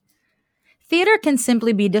Theater can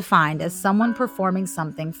simply be defined as someone performing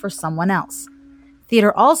something for someone else.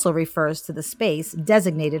 Theater also refers to the space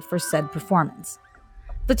designated for said performance.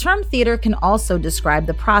 The term theater can also describe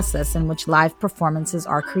the process in which live performances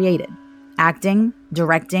are created. Acting,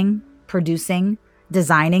 directing, producing,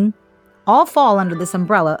 designing, all fall under this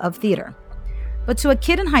umbrella of theater. But to a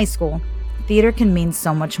kid in high school, theater can mean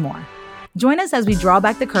so much more. Join us as we draw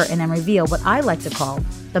back the curtain and reveal what I like to call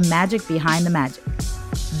the magic behind the magic.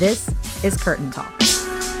 This is Curtain Talk.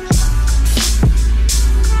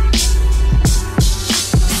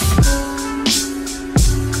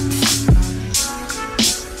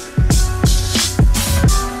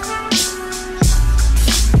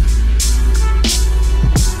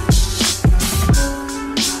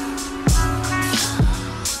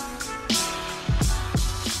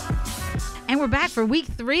 We're back for week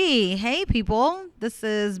 3. Hey, people. This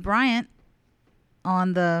is Bryant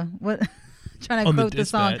on the what? Trying to on quote the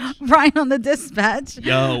song. Bryant on the Dispatch.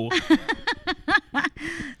 Yo.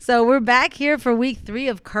 So we're back here for week 3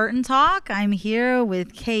 of Curtain Talk. I'm here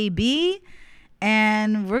with KB,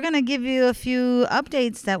 and we're going to give you a few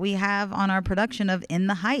updates that we have on our production of In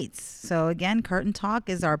the Heights. So again, Curtain Talk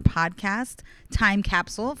is our podcast time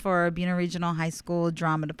capsule for Buena Regional High School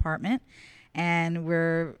Drama Department. And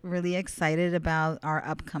we're really excited about our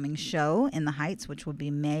upcoming show, In the Heights, which will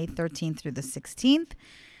be May 13th through the 16th.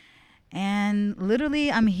 And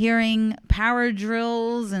literally, I'm hearing power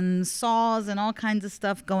drills and saws and all kinds of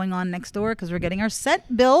stuff going on next door because we're getting our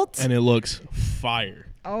set built. And it looks fire.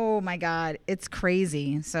 Oh, my God. It's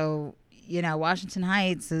crazy. So, you know, Washington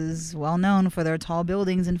Heights is well known for their tall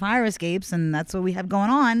buildings and fire escapes, and that's what we have going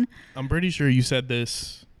on. I'm pretty sure you said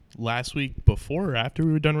this last week before or after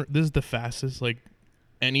we were done. This is the fastest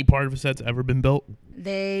any part of a set's ever been built.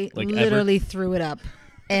 They literally threw it up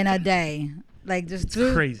in a day.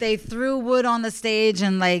 Crazy. They threw wood on the stage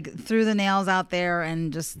and threw the nails out there,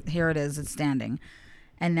 and just here it is. It's standing.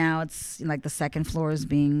 And now it's the second floor is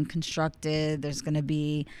being constructed. There's going to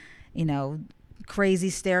be,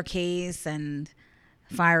 crazy staircase and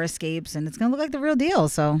fire escapes, and it's going to look like the real deal.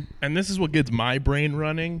 So. And this is what gets my brain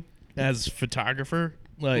running as a photographer.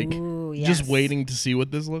 Ooh, yes. Just waiting to see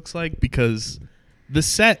what this looks like, because the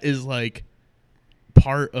set is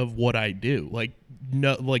part of what I do.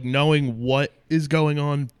 Knowing what is going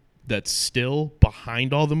on that's still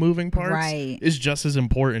behind all the moving parts is just as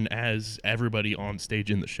important as everybody on stage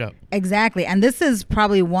in the show. Exactly. And this is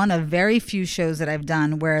probably one of very few shows that I've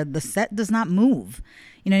done where the set does not move.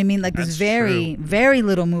 You know what I mean? There's very, very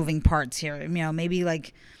little moving parts here. Maybe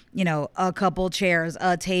a couple chairs,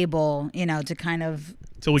 a table, to kind of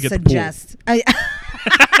till we get suggest. The pool.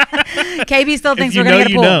 KB still thinks we're going to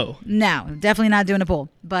get a pool. Know. No, definitely not doing a pool,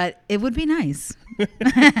 but it would be nice.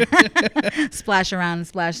 Splash around,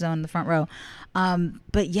 splash zone in the front row.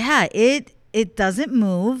 But yeah, it doesn't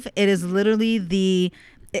move. It is literally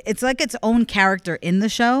it's like its own character in the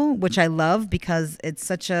show, which I love because it's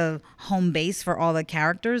such a home base for all the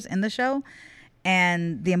characters in the show.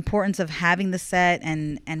 And the importance of having the set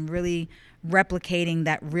and really replicating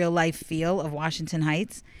that real life feel of Washington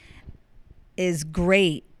Heights is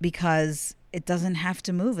great because it doesn't have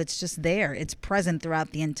to move. It's just there. It's present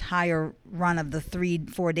throughout the entire run of the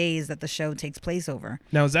 3-4 days that the show takes place over.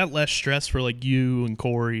 Now, is that less stress for you and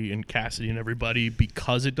Corey and Cassidy and everybody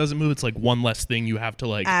because it doesn't move? It's one less thing you have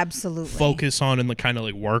to absolutely focus on and kind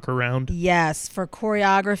of work around? Yes, for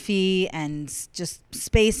choreography and just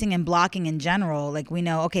spacing and blocking in general. We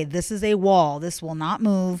know, okay, this is a wall. This will not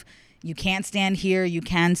move. You can't stand here. You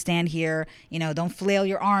can stand here. Don't flail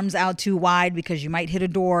your arms out too wide because you might hit a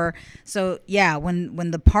door. So, yeah, when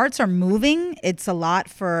the parts are moving, it's a lot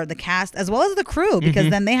for the cast as well as the crew because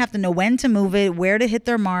then they have to know when to move it, where to hit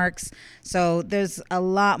their marks. So there's a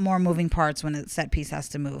lot more moving parts when a set piece has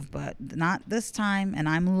to move, but not this time, and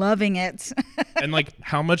I'm loving it. And,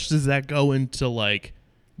 how much does that go into,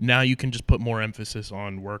 now you can just put more emphasis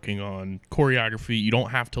on working on choreography. You don't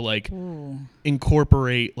have to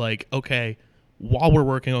incorporate okay, while we're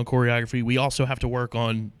working on choreography, we also have to work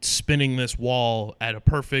on spinning this wall at a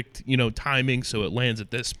perfect, timing so it lands at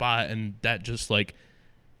this spot, and that just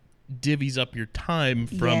divvies up your time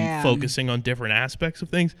from focusing on different aspects of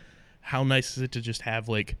things. How nice is it to just have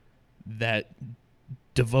that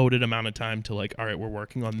devoted amount of time to all right, we're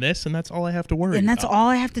working on this and that's all I have to worry about. And that's all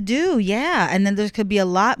I have to do. Yeah. And then there could be a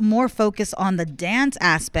lot more focus on the dance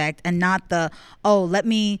aspect and not let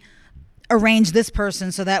me arrange this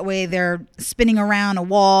person so that way they're spinning around a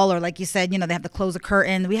wall, or like you said, they have to close a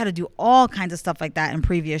curtain. We had to do all kinds of stuff like that in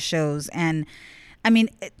previous shows. And I mean,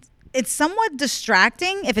 it's somewhat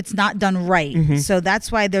distracting if it's not done right. So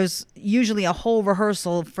that's why there's usually a whole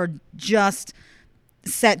rehearsal for just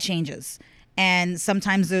set changes. And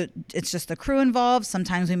sometimes it's just the crew involved.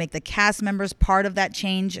 Sometimes we make the cast members part of that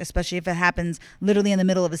change, especially if it happens literally in the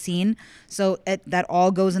middle of a scene. So that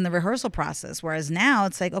all goes in the rehearsal process. Whereas now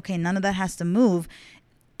it's like, okay, none of that has to move.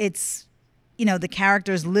 It's, the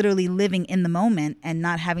character's literally living in the moment and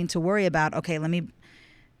not having to worry about, okay, let me,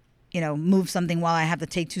 move something while I have to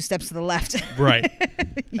take 2 steps to the left. Right.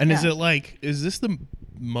 Yeah. And is this the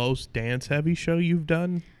most dance heavy show you've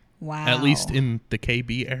done? Wow. At least in the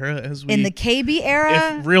KB era, in the KB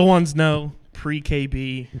era, if real ones know,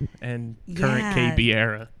 pre-KB and current Yeah. KB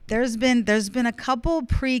era. there's been a couple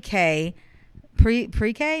pre-KB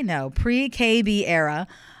era.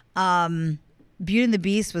 Beauty and the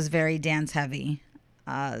Beast was very dance heavy.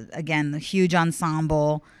 Again, the huge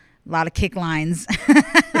ensemble, a lot of kick lines.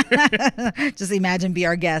 Just imagine Be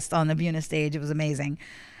Our Guest on the Buna stage. It was amazing.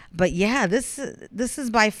 But yeah, this is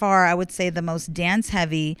by far, I would say, the most dance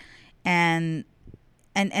heavy, and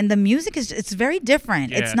the music it's very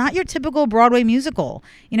different. Yeah. It's not your typical Broadway musical.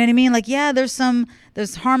 You know what I mean? Like, yeah, there's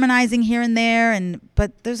harmonizing here and there,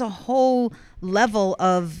 but there's a whole level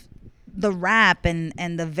of the rap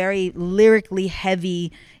and the very lyrically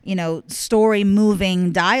heavy, story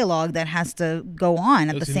moving dialogue that has to go on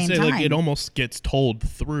at the same time. Like, it almost gets told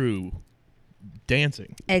through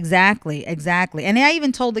dancing. Exactly. And I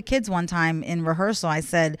even told the kids one time in rehearsal, I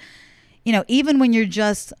said, even when you're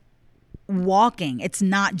just walking, it's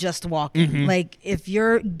not just walking. Mm-hmm. Like, if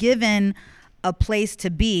you're given a place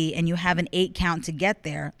to be and you have an 8 count to get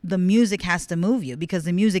there, the music has to move you, because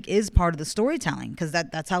the music is part of the storytelling, because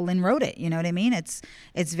that's how Lin wrote it. You know what I mean? It's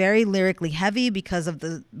very lyrically heavy because of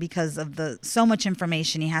the so much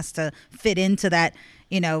information he has to fit into that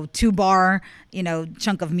 2-bar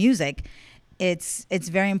chunk of music. It's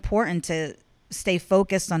very important to stay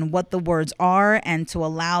focused on what the words are and to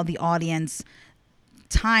allow the audience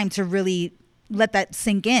time to really let that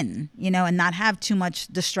sink in, and not have too much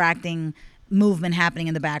distracting movement happening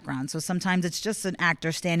in the background. So sometimes it's just an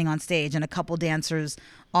actor standing on stage and a couple dancers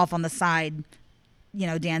off on the side,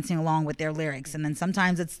 dancing along with their lyrics. And then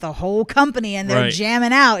sometimes it's the whole company and they're Right.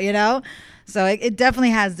 jamming out, So it definitely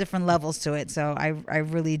has different levels to it. So I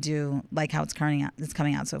really do like how it's coming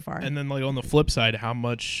out so far. And then, like, on the flip side, how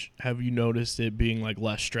much have you noticed it being, like,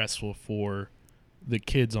 less stressful for the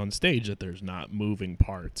kids on stage that there's not moving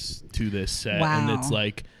parts to this set? Wow. And it's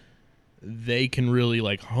like they can really,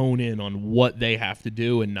 like, hone in on what they have to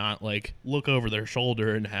do and not, like, look over their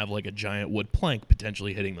shoulder and have, like, a giant wood plank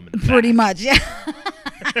potentially hitting them in the back. Pretty much, yeah.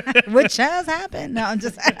 Which has happened. No, I'm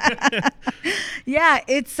just yeah,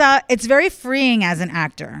 it's very freeing as an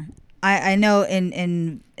actor. I know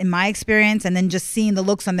in my experience, and then just seeing the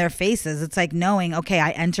looks on their faces, it's like knowing, okay, I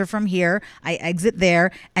enter from here, I exit there,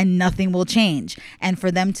 and nothing will change. And for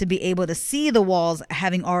them to be able to see the walls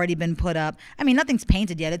having already been put up, I mean, nothing's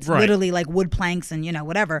painted yet. It's Right. literally like wood planks and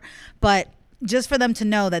whatever. But just for them to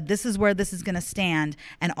know that this is where this is going to stand,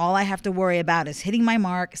 and all I have to worry about is hitting my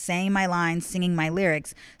mark, saying my lines, singing my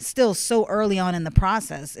lyrics, still so early on in the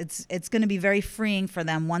process. It's going to be very freeing for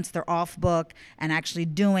them once they're off book and actually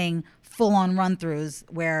doing full-on run-throughs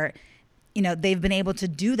where, they've been able to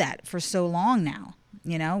do that for so long now.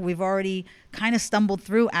 We've already kind of stumbled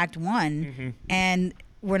through Act 1, and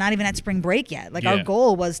we're not even at spring break yet. Like, Yeah. our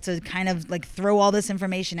goal was to kind of like throw all this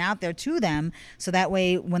information out there to them, so that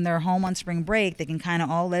way when they're home on spring break, they can kind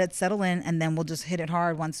of all let it settle in, and then we'll just hit it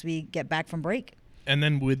hard once we get back from break. And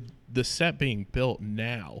then with the set being built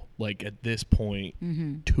now, like at this point,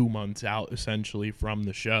 2 months out essentially from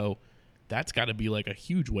the show, that's got to be like a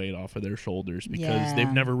huge weight off of their shoulders, because Yeah.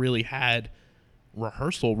 they've never really had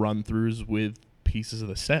rehearsal run-throughs with pieces of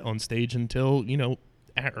the set on stage until,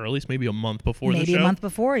 at earliest maybe a month before the Maybe show. a month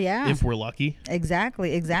before, yeah. If we're lucky.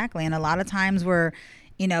 Exactly. And a lot of times we're,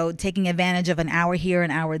 taking advantage of an hour here,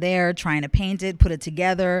 an hour there, trying to paint it, put it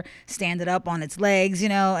together, stand it up on its legs,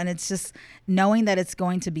 and it's just knowing that it's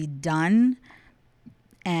going to be done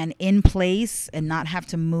and in place and not have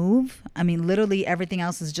to move. I mean, literally everything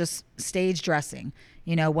else is just stage dressing.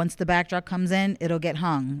 Once the backdrop comes in, it'll get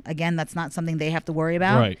hung. Again, that's not something they have to worry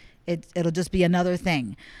about. Right. It'll just be another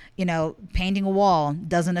thing. Painting a wall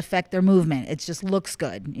doesn't affect their movement. It just looks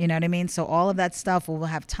good. You know what I mean? So all of that stuff, we'll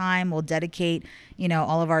have time. We'll dedicate,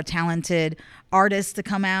 all of our talented artists to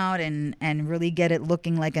come out and really get it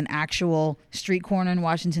looking like an actual street corner in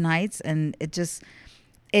Washington Heights. And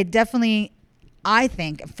it definitely, I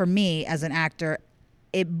think, for me as an actor,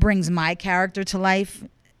 it brings my character to life.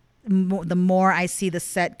 The more I see the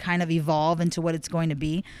set kind of evolve into what it's going to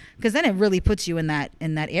be, because then it really puts you in that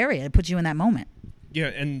area. It puts you in that moment. Yeah,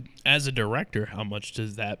 and as a director, how much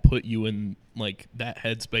does that put you in, like, that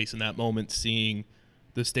headspace in that moment, seeing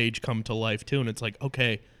the stage come to life too? And it's like,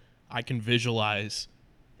 okay, I can visualize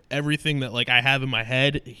everything that like I have in my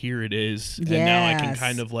head. Here it is. And now I can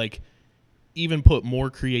kind of like even put more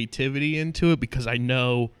creativity into it because I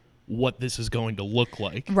know what this is going to look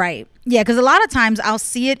like. Right. Yeah, because a lot of times I'll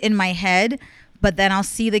see it in my head, but then I'll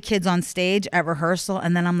see the kids on stage at rehearsal,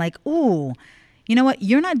 and then I'm like, ooh, you know what?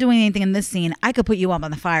 You're not doing anything in this scene. I could put you up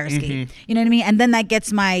on the fire escape. You know what I mean? And then that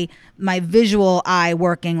gets my visual eye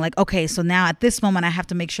working like, okay, so now at this moment I have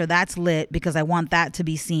to make sure that's lit because I want that to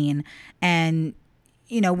be seen. And,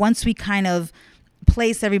 you know, once we kind of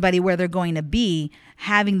place everybody where they're going to be,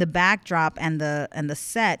 having the backdrop and the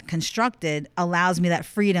set constructed allows me that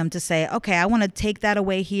freedom to say, okay, I want to take that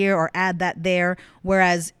away here or add that there.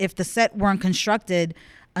 Whereas if the set weren't constructed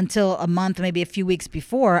until a month, maybe a few weeks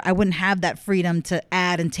before, I wouldn't have that freedom to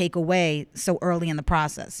add and take away so early in the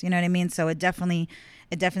process. You know what I mean? So it definitely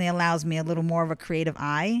allows me a little more of a creative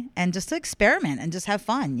eye and just to experiment and just have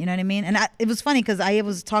fun. You know what I mean? And it was funny because I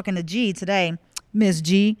was talking to G today, Miss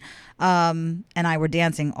G, and I were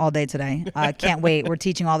dancing all day today. Can't wait. We're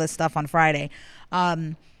teaching all this stuff on Friday.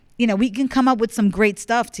 You know, we can come up with some great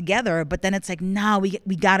stuff together, but then it's like, no,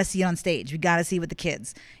 we got to see it on stage. We got to see it with the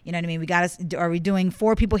kids. You know what I mean? Are we doing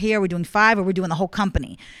 4 people here? Are we doing 5? Or we're doing the whole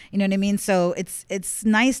company? You know what I mean? So it's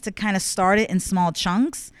nice to kind of start it in small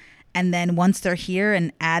chunks. And then once they're here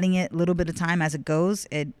and adding it a little bit of time as it goes,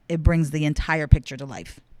 it brings the entire picture to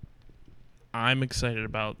life. I'm excited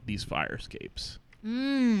about these fire escapes.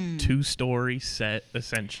 2-story set,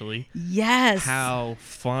 essentially. Yes. How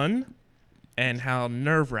fun and how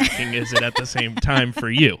nerve-wracking is it at the same time for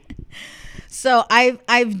you? So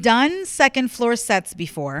I've done second floor sets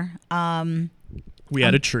before. We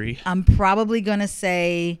had a tree. I'm probably going to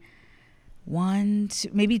say 1, 2,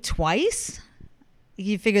 maybe twice.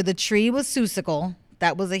 You figure the tree was Seussical.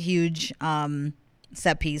 That was a huge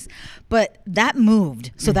set piece, but that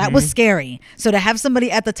moved, so that was scary. So to have somebody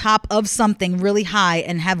at the top of something really high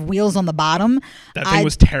and have wheels on the bottom, that thing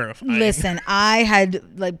was terrifying. Listen, I had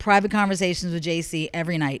like private conversations with JC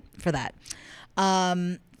every night for that.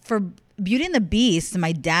 For Beauty and the Beast,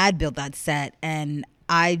 my dad built that set, and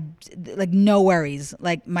I like no worries.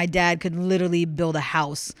 Like my dad could literally build a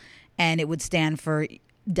house, and it would stand for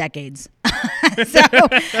decades.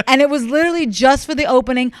 And it was literally just for the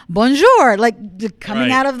opening, bonjour, like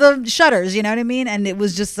coming out of the shutters, you know what I mean? And it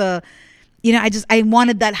was just I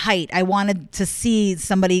wanted that height. I wanted to see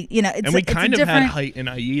somebody, you know. And we kind of had height in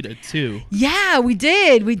Aida too. Yeah, we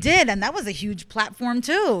did. And that was a huge platform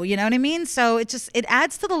too, you know what I mean? So it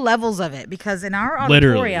adds to the levels of it, because in our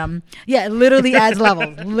auditorium, it literally adds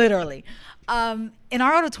levels, literally. In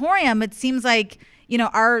our auditorium, it seems like, you know,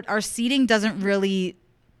 our seating doesn't really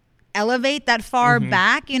elevate that far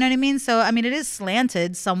back, you know what I mean? So I mean, it is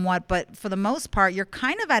slanted somewhat, but for the most part you're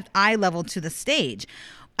kind of at eye level to the stage.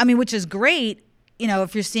 I mean, which is great, you know,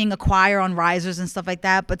 if you're seeing a choir on risers and stuff like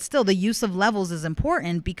that, but still the use of levels is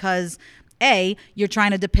important because you're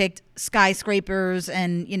trying to depict skyscrapers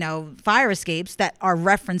and, you know, fire escapes that are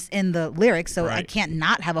referenced in the lyrics, so I can't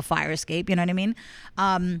not have a fire escape, you know what I mean?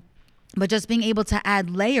 But just being able to add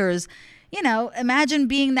layers. You know, imagine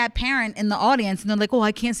being that parent in the audience and they're like, oh,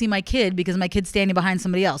 I can't see my kid because my kid's standing behind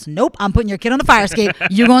somebody else. Nope, I'm putting your kid on the fire escape.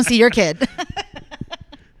 You're going to see your kid.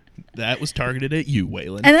 That was targeted at you,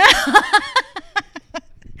 Waylon.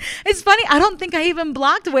 It's funny. I don't think I even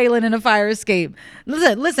blocked Waylon in a fire escape.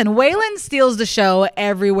 Listen, Waylon steals the show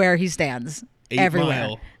everywhere he stands. 8 everywhere.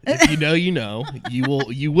 Mile. If you know, you know.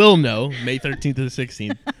 You will know. May 13th to the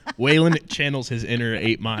 16th. Waylon channels his inner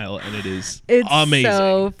 8 Mile, and it's amazing. It's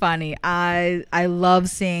so funny. I love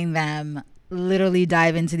seeing them literally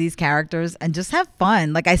dive into these characters and just have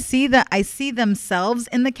fun. Like I see themselves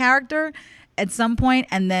in the character at some point,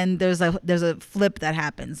 and then there's a flip that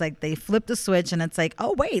happens. Like they flip the switch, and it's like,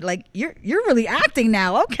 oh wait, like you're really acting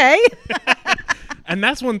now. Okay. And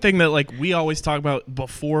that's one thing that like we always talk about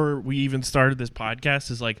before we even started this podcast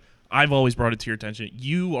is like, I've always brought it to your attention.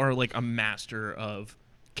 You are like a master of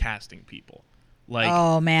casting people. Like,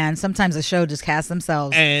 oh man, sometimes the show just casts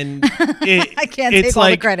themselves, and I can't take all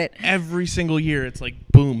the credit. Every single year, it's like,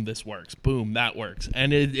 boom, this works, boom, that works,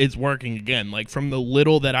 and it's working again. Like from the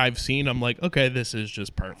little that I've seen, I'm like, okay, this is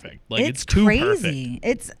just perfect. Like it's too crazy.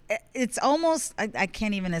 Perfect. It's almost I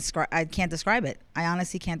can't even describe. I can't describe it. I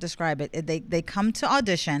honestly can't describe it. They come to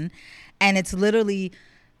audition, and it's literally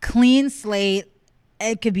clean slate.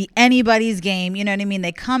 It could be anybody's game. You know what I mean?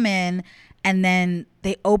 They come in. And then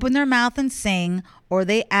they open their mouth and sing, or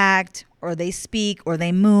they act, or they speak, or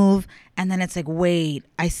they move. And then it's like, wait,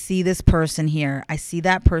 I see this person here. I see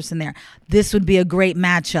that person there. This would be a great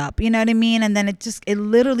matchup. You know what I mean? And then it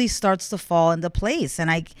literally starts to fall into place. And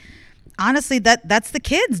honestly, that's the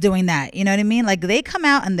kids doing that. You know what I mean? Like, they come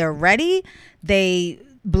out and they're ready. They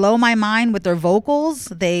blow my mind with their vocals.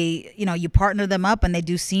 They, you partner them up and they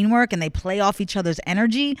do scene work and they play off each other's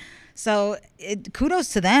energy. So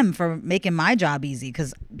kudos to them for making my job easy,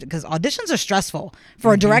 because auditions are stressful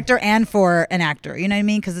for a director and for an actor. You know what I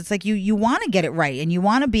mean? Because it's like you want to get it right, and you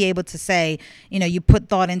want to be able to say, you put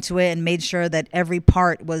thought into it and made sure that every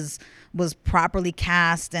part was properly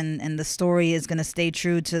cast, and the story is going to stay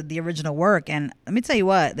true to the original work. And let me tell you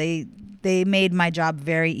what, they made my job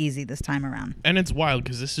very easy this time around. And it's wild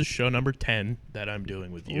because this is show number 10 that I'm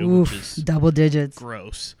doing with you, Oof, which is double digits.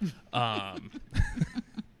 Gross.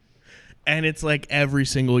 And it's like every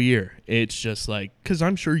single year. It's just like, because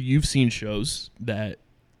I'm sure you've seen shows that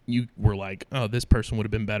you were like, oh, this person would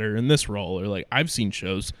have been better in this role. Or like, I've seen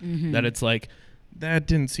shows that it's like, that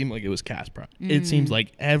didn't seem like it was cast properly. It seems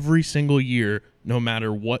like every single year, no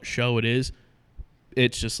matter what show it is,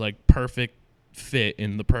 it's just like perfect fit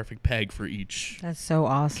in the perfect peg for each. That's so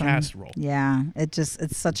awesome. Cast role. Yeah, it's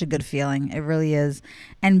such a good feeling. It really is.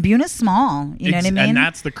 And Buna's small, you know what I mean? And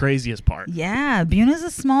that's the craziest part. Yeah, Buna's a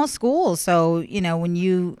small school, so when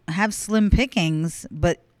you have slim pickings,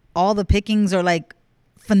 but all the pickings are like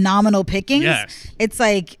phenomenal pickings. Yes. It's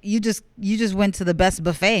like you just went to the best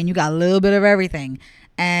buffet and you got a little bit of everything.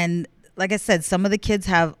 And like I said, some of the kids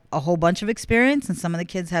have a whole bunch of experience and some of the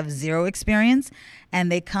kids have zero experience,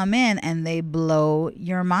 and they come in and they blow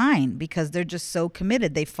your mind because they're just so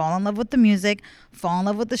committed. They fall in love with the music, fall in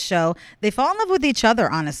love with the show. They fall in love with each other,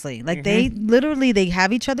 honestly. Like they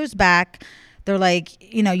have each other's back. They're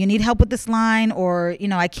like, you need help with this line, or,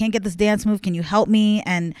 I can't get this dance move. Can you help me?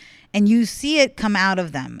 And you see it come out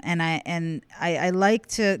of them. And I like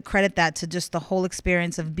to credit that to just the whole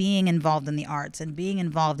experience of being involved in the arts and being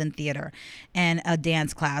involved in theater and a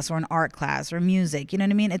dance class or an art class or music. You know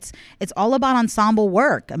what I mean? It's all about ensemble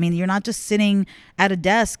work. I mean, you're not just sitting at a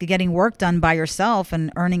desk getting work done by yourself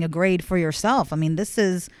and earning a grade for yourself. I mean, this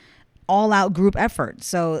is all out group effort.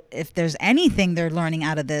 So if there's anything they're learning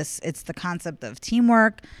out of this, it's the concept of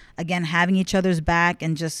teamwork, again, having each other's back,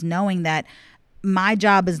 and just knowing that my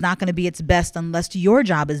job is not going to be its best unless your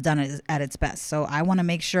job is done at its best. So I want to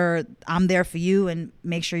make sure I'm there for you and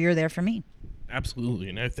make sure you're there for me. Absolutely.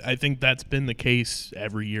 And I think that's been the case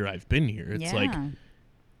every year I've been here. It's like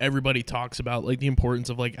everybody talks about like the importance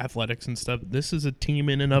of like athletics and stuff. This is a team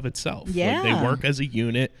in and of itself. Yeah. Like, they work as a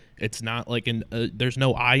unit. It's not like there's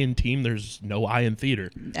no I in team. There's no I in theater.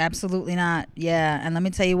 Absolutely not. Yeah. And let me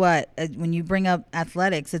tell you what, when you bring up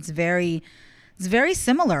athletics, it's very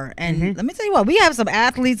similar. And let me tell you what, we have some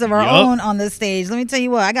athletes of our own on this stage. Let me tell you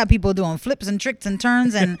what, I got people doing flips and tricks and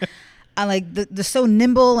turns, and I like they're so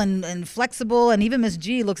nimble and flexible. And even Miss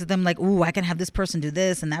G looks at them like, ooh, I can have this person do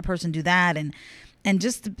this and that person do that. And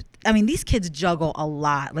just, I mean, these kids juggle a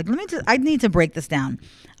lot. Like, I need to break this down.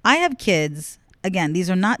 I have kids, again, these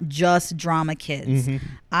are not just drama kids.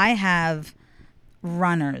 I have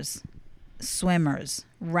runners, swimmers,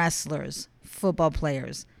 wrestlers, football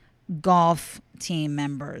players, golf team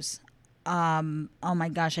members. Oh my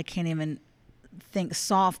gosh, I can't even think.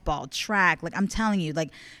 Softball, track. Like, I'm telling you,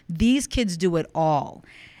 like, these kids do it all.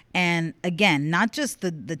 And again, not just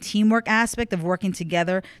the teamwork aspect of working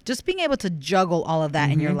together, just being able to juggle all of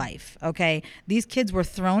that in your life. Okay. These kids were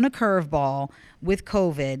thrown a curveball with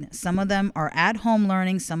COVID. Some of them are at home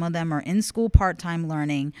learning. Some of them are in school part-time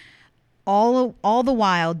learning. All the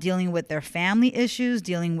while dealing with their family issues,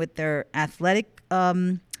 dealing with their athletic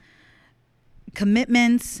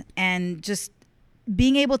commitments, and just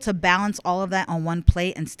being able to balance all of that on one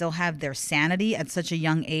plate and still have their sanity at such a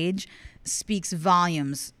young age speaks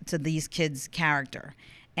volumes to these kids' character.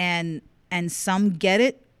 And some get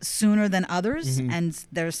it sooner than others, and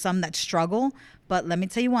there's some that struggle. But let me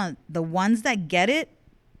tell you one, the ones that get it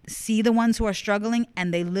see the ones who are struggling,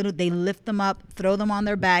 and they lift them up, throw them on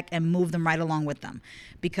their back, and move them right along with them.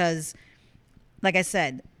 Because, like I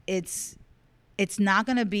said, it's not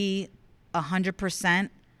going to be 100%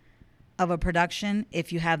 of a production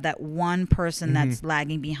if you have that one person that's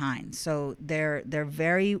lagging behind. So they're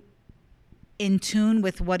very in tune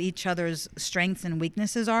with what each other's strengths and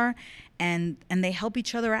weaknesses are, and they help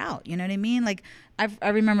each other out. You know what I mean? Like, I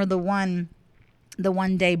remember the one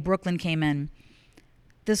day Brooklyn came in.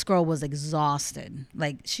 This girl was exhausted.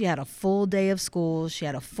 Like, she had a full day of school. She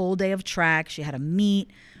had a full day of track. She had a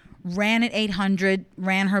meet, ran at 800,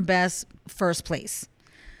 ran her best, first place.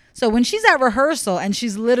 So when she's at rehearsal and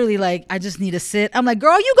she's literally like, I just need to sit. I'm like,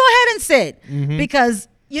 girl, you go ahead and sit. Because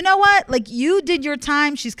you know what? Like, you did your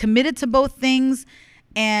time. She's committed to both things.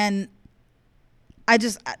 And I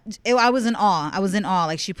was in awe.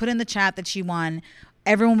 Like, she put in the chat that she won.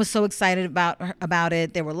 everyone was so excited about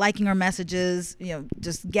it. They were liking her messages,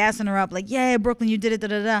 just gassing her up like, yeah, Brooklyn, you did it, da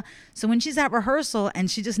da da. So when she's at rehearsal and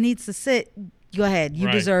she just needs to sit, go ahead, you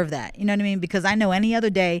deserve that. You know what I mean? Because I know any other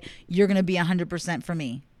day you're going to be 100% for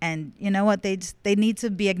me. And you know what? They need to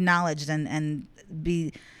be acknowledged and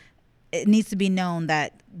it needs to be known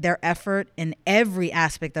that their effort in every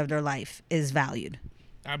aspect of their life is valued.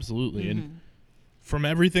 Absolutely. And from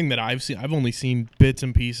everything that I've seen, I've only seen bits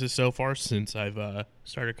and pieces so far since I've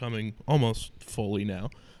started coming almost fully now,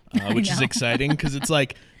 which is exciting because it's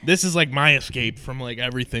like, this is like my escape from like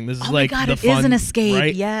everything. This is like the it fun, is an escape,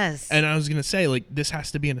 right? yes. And I was going to say, like, this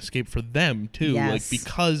has to be an escape for them too. Yes. Like,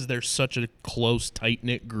 because they're such a close,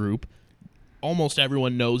 tight-knit group, almost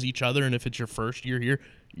everyone knows each other. And if it's your first year here,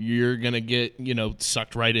 you're going to get,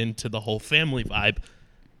 sucked right into the whole family vibe.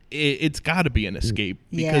 It's got to be an escape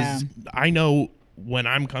because I know when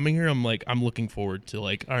I'm coming here, I'm looking forward to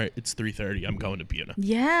like, all right, it's 3:30. I'm going to Buena.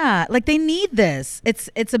 Yeah. Like they need this.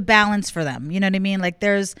 It's a balance for them. You know what I mean? Like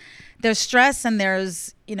there's stress and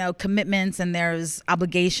there's, commitments and there's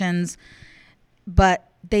obligations, but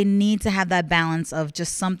they need to have that balance of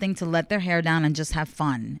just something to let their hair down and just have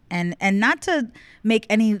fun and not to make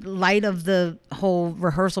any light of the whole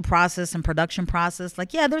rehearsal process and production process.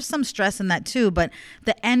 Like, yeah, there's some stress in that too, but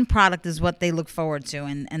the end product is what they look forward to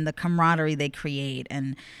and the camaraderie they create.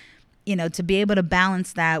 And, to be able to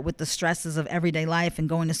balance that with the stresses of everyday life and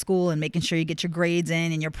going to school and making sure you get your grades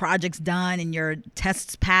in and your projects done and your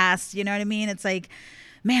tests passed, you know what I mean? It's like,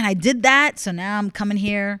 man, I did that. So now I'm coming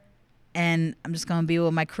here and I'm just going to be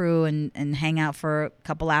with my crew and hang out for a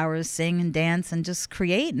couple hours, sing and dance and just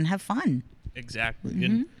create and have fun. Exactly. Mm-hmm.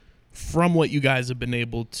 And from what you guys have been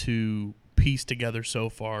able to piece together so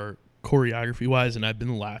far, choreography-wise, and I've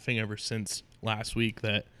been laughing ever since last week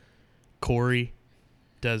that Corey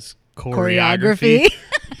does choreography.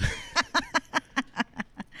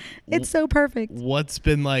 It's so perfect. What's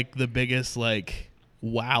been like the biggest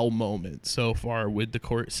wow moment so far with the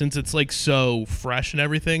court, since it's like so fresh and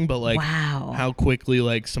everything, but like wow, how quickly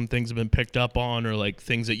like some things have been picked up on or like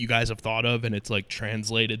things that you guys have thought of and it's like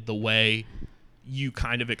translated the way you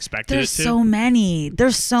kind of expected There's it to?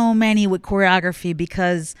 There's so many with choreography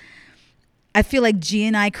because I feel like G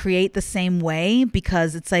and I create the same way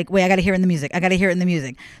because it's like, wait, I got to hear it in the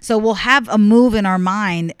music. So we'll have a move in our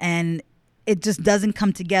mind and it just doesn't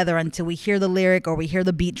come together until we hear the lyric or we hear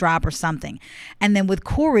the beat drop or something. And then with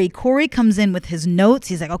Corey comes in with his notes.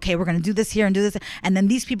 He's like, okay, we're going to do this here and do this. And then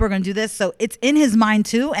these people are going to do this. So it's in his mind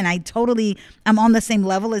too. And I'm on the same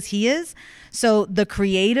level as he is. So the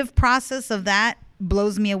creative process of that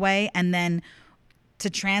blows me away. And then to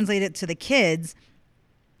translate it to the kids,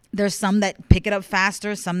 there's some that pick it up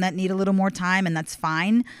faster, some that need a little more time, and that's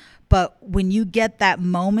fine. But when you get that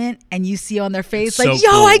moment and you see on their face, like, yo,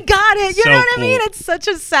 cool. I got it. You know what I mean? It's such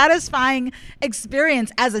a satisfying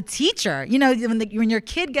experience as a teacher. When your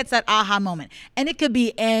kid gets that aha moment, and it could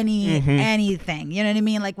be anything. You know what I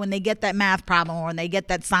mean? Like when they get that math problem or when they get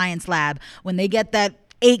that science lab, when they get that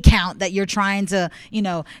 8 count that you're trying to,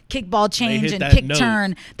 kickball change and kick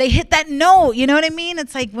turn. They hit that note. You know what I mean?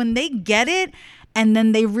 It's like when they get it and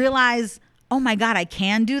then they realize, oh my God, I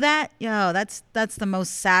can do that. Yo, that's the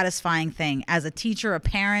most satisfying thing as a teacher, a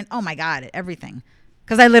parent. Oh my God, everything.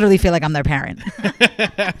 Because I literally feel like I'm their parent.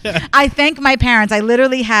 I thank my parents. I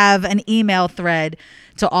literally have an email thread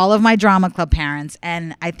to all of my drama club parents.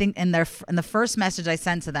 And I think in the first message I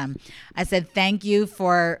sent to them, I said, thank you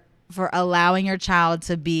for allowing your child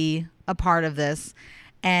to be a part of this.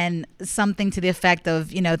 And something to the effect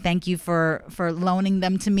of, thank you for loaning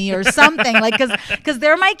them to me or something like, cause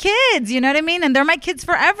they're my kids, you know what I mean? And they're my kids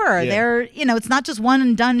forever. Yeah. They're, it's not just one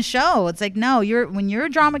and done show. It's like, no, when you're a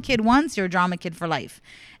drama kid once, you're a drama kid for life.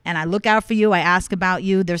 And I look out for you. I ask about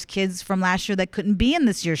you. There's kids from last year that couldn't be in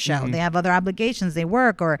this year's show. Mm-hmm. They have other obligations. They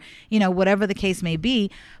work or, whatever the case may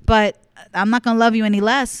be. But I'm not going to love you any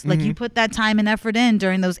less. Like you put that time and effort in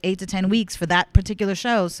during those 8 to 10 weeks for that particular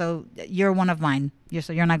show. So you're one of mine.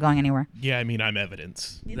 You're not going anywhere. Yeah, I mean, I'm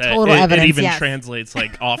evidence. Total evidence. It even translates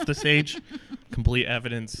like off the stage. Complete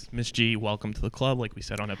evidence. Miss G, welcome to the club, like we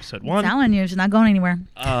said on episode 1. I'm telling you, she's not going anywhere.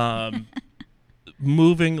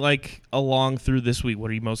 Moving along through this week,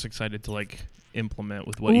 what are you most excited to implement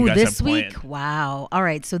with what you guys have planned? This week? Wow. All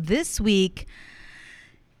right. So this week,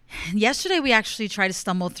 yesterday we actually tried to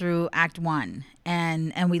stumble through Act 1.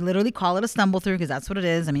 And we literally call it a stumble through because that's what it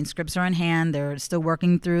is. I mean, scripts are in hand. They're still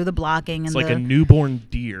working through the blocking. It's like a newborn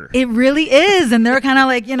deer. It really is. And they're kind of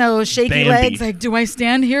like, shaky Bambi. legs. Like, do I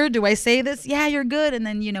stand here? Do I say this? Yeah, you're good. And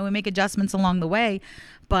then, we make adjustments along the way.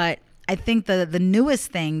 But I think the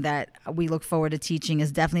newest thing that we look forward to teaching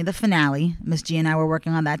is definitely the finale. Miss G and I were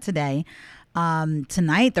working on that today.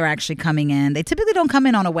 Tonight they're actually coming in. They typically don't come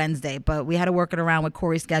in on a Wednesday, but we had to work it around with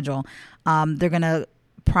Corey's schedule. They're going to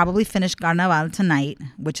probably finish Carnaval tonight,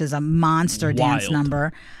 which is a monster dance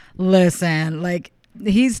number. Listen, like,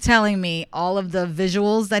 he's telling me all of the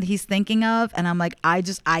visuals that he's thinking of, and I'm like, I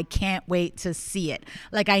can't wait to see it.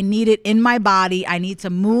 Like, I need it in my body. I need to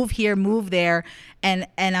move here, move there, and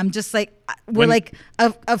I'm just like, we're like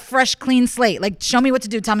a fresh, clean slate. Like, show me what to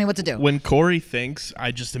do. Tell me what to do. When Corey thinks,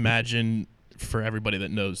 I just imagine, for everybody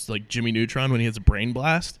that knows, like Jimmy Neutron when he has a brain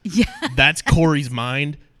blast. Yeah, that's Corey's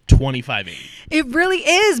mind. 2580. It really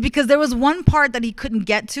is, because there was one part that he couldn't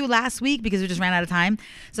get to last week because we just ran out of time.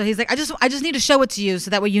 So he's like, I just need to show it to you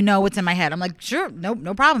so that way you know what's in my head. I'm like, sure, no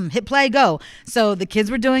problem. Hit play, go. So the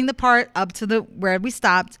kids were doing the part up to where we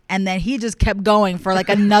stopped, and then he just kept going for like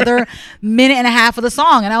another minute and a half of the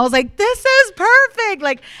song, and I was like, this is perfect.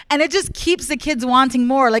 Like, and it just keeps the kids wanting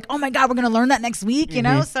more. Like, oh my God, we're gonna learn that next week, you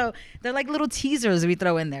know? So they're like little teasers we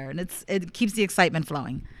throw in there, and it keeps the excitement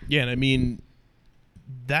flowing. Yeah, and I mean,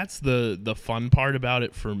 that's the fun part about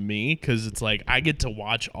it for me, because it's like I get to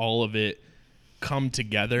watch all of it come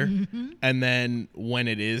together, and then when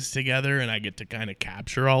it is together and I get to kind of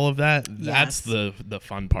capture all of that, that's the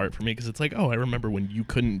fun part for me, because it's like, oh, I remember when you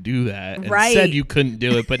couldn't do that and said you couldn't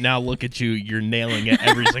do it, but now look at you're nailing it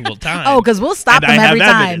every single time. Oh, because we'll stop them every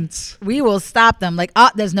time. We will stop them like,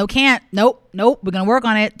 there's no can't. Nope, we're gonna work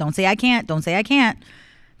on it. Don't say I can't.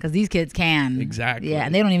 Because these kids can. Exactly. Yeah,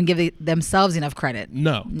 and they don't even give themselves enough credit.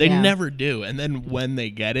 No, they never do. And then when they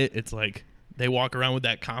get it, it's like they walk around with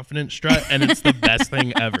that confident strut, and it's the best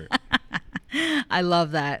thing ever. I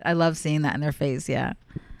love that. I love seeing that in their face, yeah.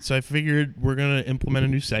 So I figured we're going to implement a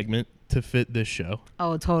new segment to fit this show.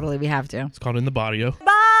 Oh, totally. We have to. It's called In the Barrio.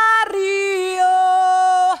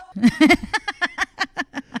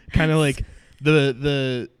 Kind of like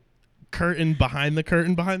the curtain behind the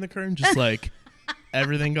curtain, just like...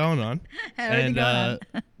 everything going on.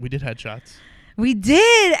 We did headshots. We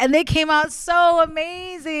did, and they came out so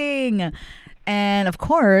amazing. And of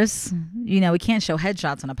course, we can't show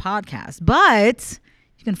headshots on a podcast, but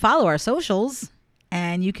you can follow our socials,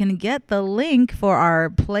 and you can get the link for our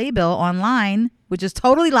playbill online, which is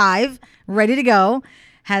totally live, ready to go.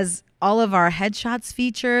 Has all of our headshots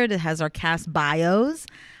featured. It has our cast bios.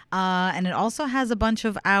 And it also has a bunch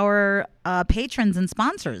of our patrons and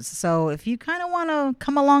sponsors. So if you kind of want to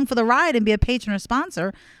come along for the ride and be a patron or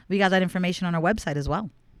sponsor, we got that information on our website as well.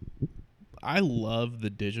 I love the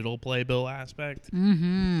digital playbill aspect.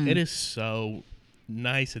 It is so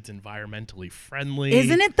nice. It's environmentally friendly.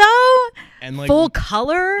 Isn't it though? And like full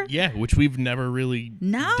color. Yeah, which we've never really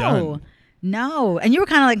done. No. And you were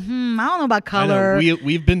kind of like, I don't know about color. I know.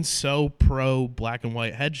 We've been so pro black and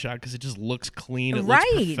white headshot because it just looks clean. It looks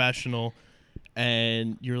professional.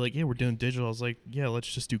 And you're like, yeah, we're doing digital. I was like, yeah,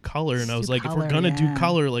 let's just do color. And I was like, if we're going to do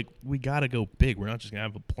color, like, we got to go big. We're not just going to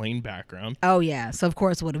have a plain background. Oh, yeah. So, of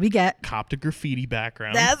course, what do we get? Copped a graffiti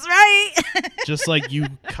background. That's right. Just like you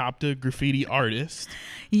copped a graffiti artist.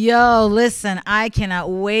 Yo, listen, I cannot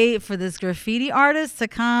wait for this graffiti artist to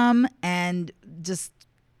come and just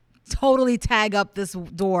totally tag up this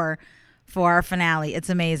door for our finale. It's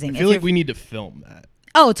amazing. I feel like we need to film that.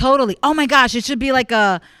 Oh, totally. Oh my gosh, it should be like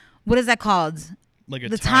what is that called? Like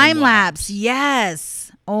the time lapse.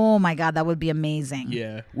 Yes. Oh my God, that would be amazing.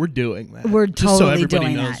 Yeah, we're doing that. We're just totally so everybody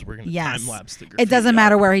doing knows that. We're going to time lapse the graffiti. It doesn't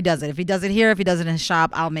matter where he does it. If he does it here, if he does it in his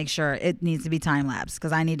shop, I'll make sure it needs to be time lapse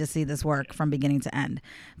because I need to see this work from beginning to end.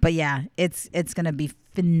 But yeah, it's going to be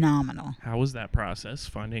phenomenal. How was that process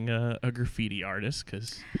finding a graffiti artist?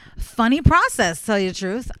 Funny process, to tell you the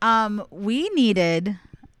truth. We needed,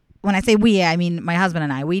 when I say we, I mean my husband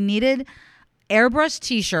and I, we needed airbrush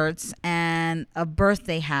t-shirts and a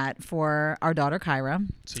birthday hat for our daughter Kyra.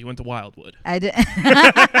 So you went to Wildwood. I did.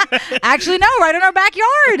 Actually, no, right in our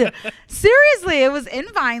backyard. Seriously, it was in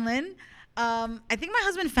Vineland. I think my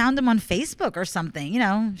husband found him on Facebook or something.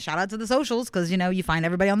 Shout out to the socials because you find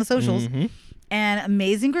everybody on the socials. And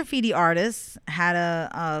amazing graffiti artists had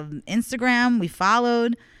a Instagram. We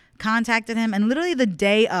followed, contacted him, and literally the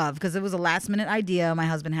day of, because it was a last minute idea my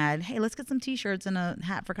husband had, hey, let's get some t-shirts and a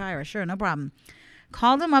hat for Kyra. Sure, no problem.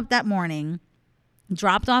 Called him up that morning,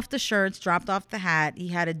 dropped off the shirts, dropped off the hat. He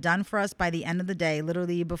had it done for us by the end of the day,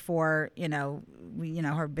 literally before,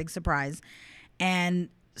 her big surprise. And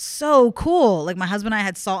so cool. Like my husband and I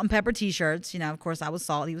had salt and pepper t-shirts. Of course I was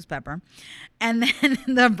salt, he was pepper. And then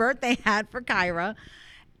the birthday hat for Kyra.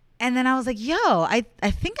 And then I was like, yo, I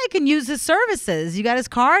think I can use his services. You got his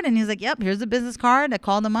card? And he's like, yep, here's the business card. I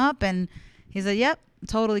called him up and he said, yep,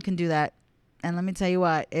 totally can do that. And let me tell you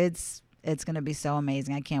what, it's going to be so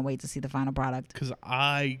amazing. I can't wait to see the final product. Because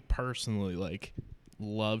I personally,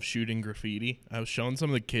 love shooting graffiti. I was showing some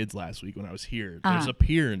of the kids last week when I was here. There's a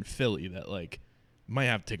pier in Philly that like might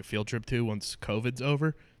have to take a field trip to once COVID's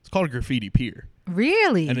over. It's called a graffiti pier.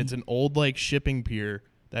 Really? And it's an old like shipping pier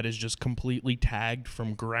that is just completely tagged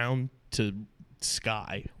from ground to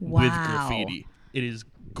sky with graffiti. It is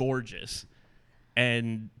gorgeous.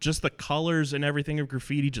 And just the colors and everything of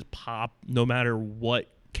graffiti just pop no matter what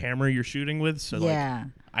camera you're shooting with. So like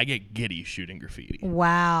I get giddy shooting graffiti.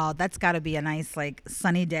 Wow. That's got to be a nice like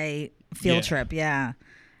sunny day field trip. Yeah.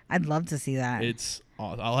 I'd love to see that. It's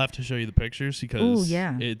I'll have to show you the pictures because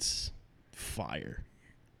it's fire.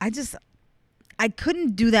 I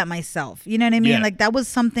couldn't do that myself. You know what I mean? Yeah. Like that was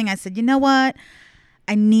something I said, you know what?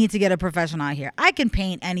 I need to get a professional out here. I can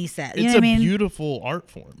paint any set. You know what I mean? It's a beautiful art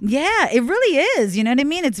form. Yeah, it really is. You know what I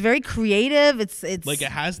mean? It's very creative. It's like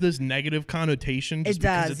it has this negative connotation. Just it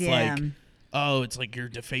does. Because it's like, oh, it's like you're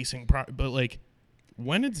defacing. But like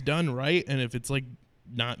when it's done right, and if it's like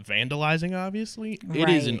not vandalizing, obviously, it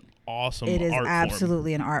is an awesome. It is art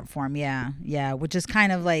absolutely form. an art form. Yeah, yeah. Which is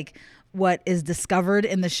kind of like what is discovered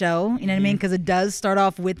in the show. You know what I mean? Because it does start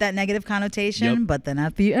off with that negative connotation, but then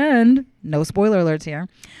at the end, no spoiler alerts here.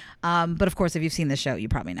 But of course, if you've seen the show, you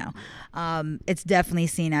probably know. It's definitely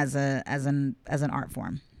seen as an art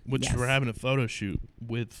form. Which we're having a photo shoot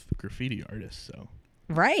with graffiti artists, so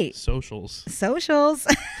right. Socials.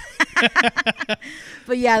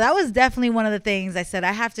 But yeah, that was definitely one of the things I said.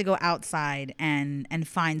 I have to go outside and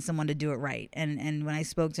find someone to do it right. And when I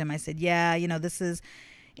spoke to him, I said, yeah, this is.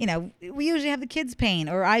 We usually have the kids paint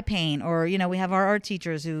or I paint or, we have our art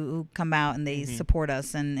teachers who come out and they support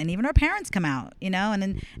us and even our parents come out,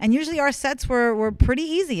 and usually our sets were pretty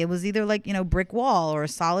easy. It was either like, brick wall or a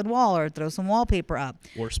solid wall or throw some wallpaper up.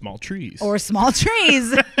 Or small trees.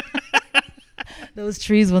 Those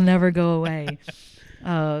trees will never go away.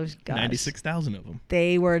 Oh, gosh. 96,000 of them.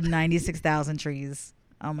 They were 96,000 trees.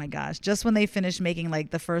 Oh, my gosh. Just when they finished making like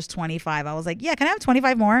the first 25, I was like, yeah, can I have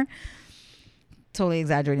 25 more? Totally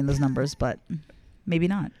exaggerating those numbers, but maybe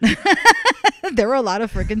not. There were a lot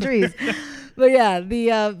of freaking trees. But yeah,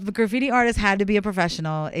 the graffiti artist had to be a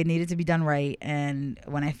professional. It needed to be done right. And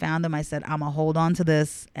when I found him, I said, I'm going to hold on to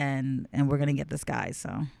this and we're going to get this guy.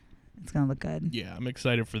 So it's going to look good. Yeah, I'm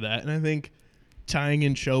excited for that. And I think tying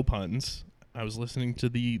in show puns, I was listening to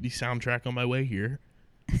the soundtrack on my way here.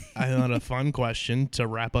 I thought a fun question to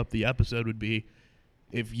wrap up the episode would be,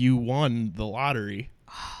 if you won the lottery,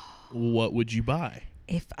 what would you buy?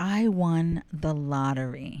 If I won the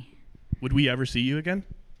lottery, would we ever see you again?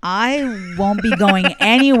 I won't be going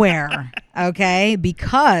anywhere, okay?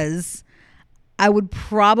 Because I would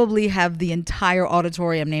probably have the entire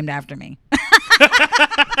auditorium named after me.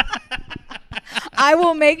 I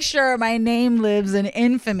will make sure my name lives in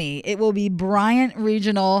infamy. It will be Bryant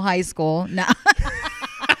Regional High School. No.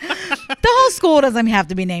 The whole school doesn't have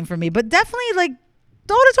to be named for me, but definitely like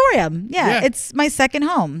the auditorium. Yeah, it's my second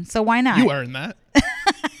home, so why not? You earned that.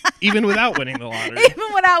 Even without winning the lottery.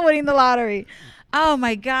 Even without winning the lottery. Oh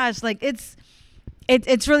my gosh, like it's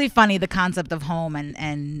really funny, the concept of home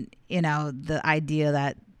and the idea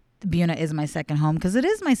that Buna is my second home, because it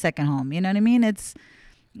is my second home. You know what I mean?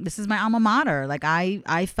 This is my alma mater. Like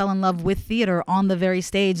I fell in love with theater on the very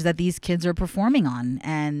stage that these kids are performing on,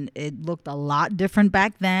 and it looked a lot different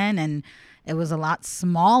back then, and it was a lot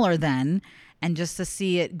smaller then. And just to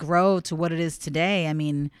see it grow to what it is today, I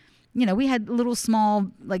mean, we had a little small,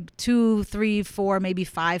 like 2, 3, 4, maybe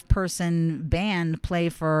 5-person band play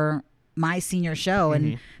for my senior show.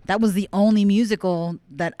 And that was the only musical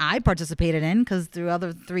that I participated in, because through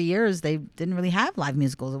other 3 years, they didn't really have live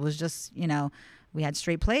musicals. It was just, we had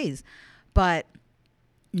straight plays. But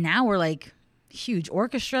now we're like huge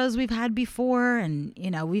orchestras we've had before. And,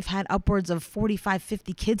 we've had upwards of 45,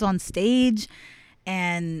 50 kids on stage.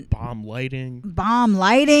 And bomb lighting.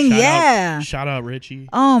 Shout out Richie.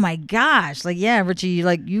 Oh my gosh. Like, yeah, Richie,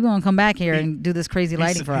 you gonna come back here and do this crazy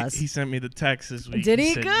lighting for us. He sent me the text this week. Did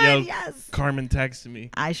he? Said, Good. Yes. Carmen texted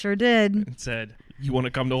me. I sure did. And said, you want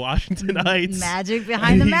to come to Washington Heights? Magic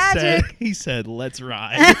behind the magic. He said, let's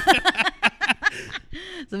ride.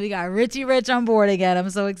 So we got Richie Rich on board again.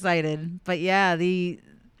 I'm so excited. But yeah,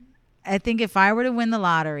 I think if I were to win the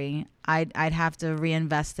lottery, I'd have to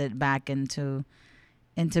reinvest it back into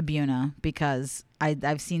Buna, because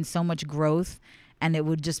I've seen so much growth, and it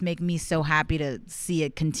would just make me so happy to see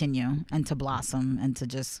it continue and to blossom and to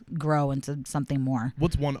just grow into something more.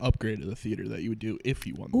 What's one upgrade to the theater that you would do if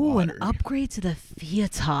you won the lottery? An upgrade to the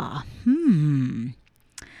theater.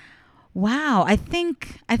 Wow. I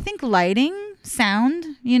think lighting sound,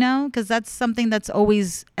 because that's something that's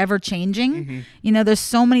always ever changing. Mm-hmm. There's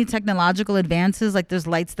so many technological advances. Like there's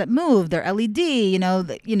lights that move, they're LED.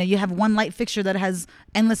 You have one light fixture that has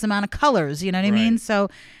endless amount of colors. You know what I mean? Right. So,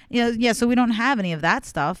 so we don't have any of that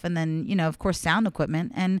stuff. And then, of course, sound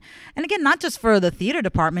equipment. And again, not just for the theater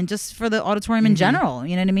department, just for the auditorium in general.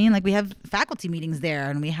 You know what I mean? Like we have faculty meetings there,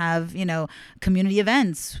 and we have, community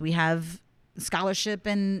events. We have scholarship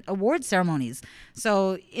and award ceremonies.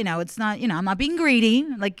 So, it's not, I'm not being greedy.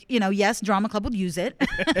 Like, yes, drama club would use it.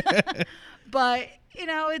 But,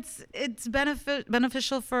 it's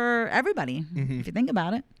beneficial for everybody, if you think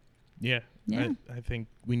about it. Yeah. Yeah. I think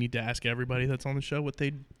we need to ask everybody that's on the show what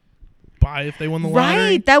they'd buy if they won the lottery.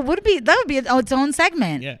 Right. That would be its own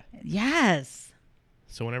segment. Yeah. Yes.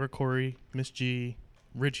 So whenever Corey, Miss G,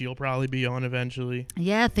 Richie will probably be on eventually.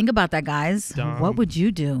 Yeah, think about that, guys. Dom, what would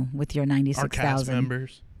you do with your 96,000? Our cast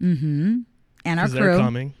members. Mm-hmm. And our 'Cause crew. They're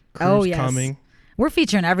coming. Crew's yes. coming. We're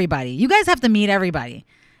featuring everybody. You guys have to meet everybody.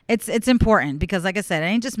 It's important because, like I said, it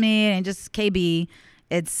ain't just me. It ain't just KB.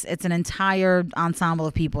 It's an entire ensemble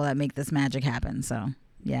of people that make this magic happen. So,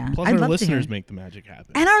 yeah. Plus I'd our love to listeners hear. make the magic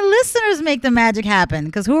happen. And our listeners make the magic happen,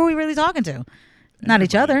 because who are we really talking to? Not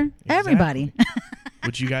each other. Exactly. Everybody.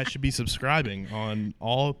 Which you guys should be subscribing on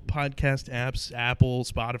all podcast apps, Apple,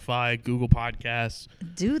 Spotify, Google Podcasts.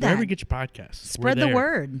 Do that. Wherever you get your podcasts. Spread We're the there.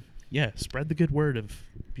 word. Yeah, spread the good word of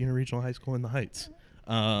Buena Regional High School in the Heights.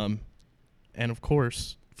 And of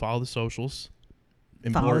course, follow the socials.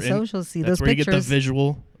 Follow the Important. socials. See That's those where pictures. you get the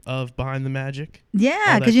visual of behind the magic. Yeah, all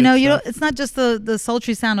that because good you stuff. it's not just the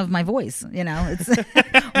sultry sound of my voice. It's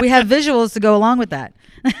we have visuals to go along with that.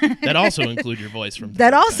 That also include your voice from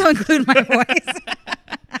That time to also time. include my voice.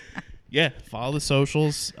 Yeah, follow the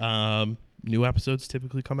socials. New episodes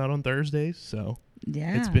typically come out on Thursdays, so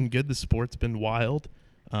Yeah, it's been good. The support's been wild.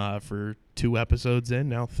 For 2 episodes in,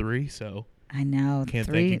 now 3. So I know. Can't thank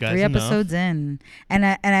three you guys three enough. episodes in, and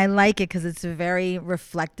I like it because it's a very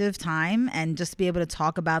reflective time, and just to be able to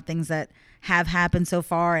talk about things that have happened so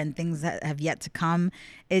far and things that have yet to come.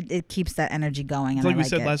 It keeps that energy going. it's And like we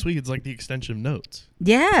said it. last week. It's like the extension of notes.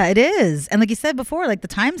 Yeah, it is. And like you said before, like the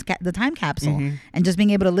time capsule, Mhm. and just being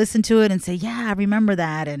able to listen to it and say, yeah, I remember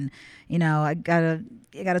that. And, I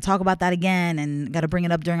gotta talk about that again, and gotta bring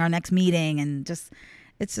it up during our next meeting. And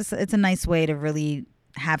it's a nice way to really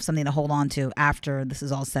have something to hold on to after this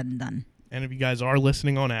is all said and done. And if you guys are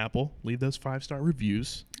listening on Apple, leave those 5-star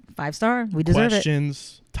reviews. 5-star. We deserve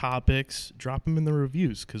Questions, topics, drop them in the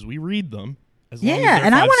reviews because we read them. As long as Yeah, they're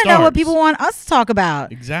and I 5 want to know what stars. people want us to talk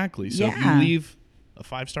about. Exactly. So if Yeah. you leave a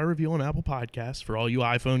 5-star review on Apple Podcasts for all you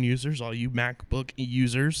iPhone users, all you MacBook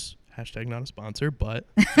users, hashtag not a sponsor, but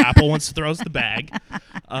Apple wants to throw us the bag,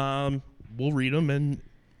 we'll read them and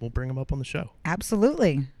we'll bring them up on the show.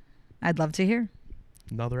 Absolutely. I'd love to hear.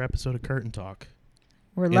 Another episode of Curtain Talk.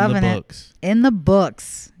 We're In loving the it. books. In the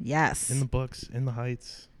books. Yes. In the books, in the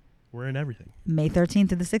Heights. We're in everything. May 13th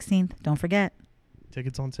to the 16th. Don't forget.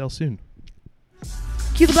 Tickets on sale soon.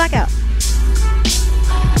 Cue the blackout.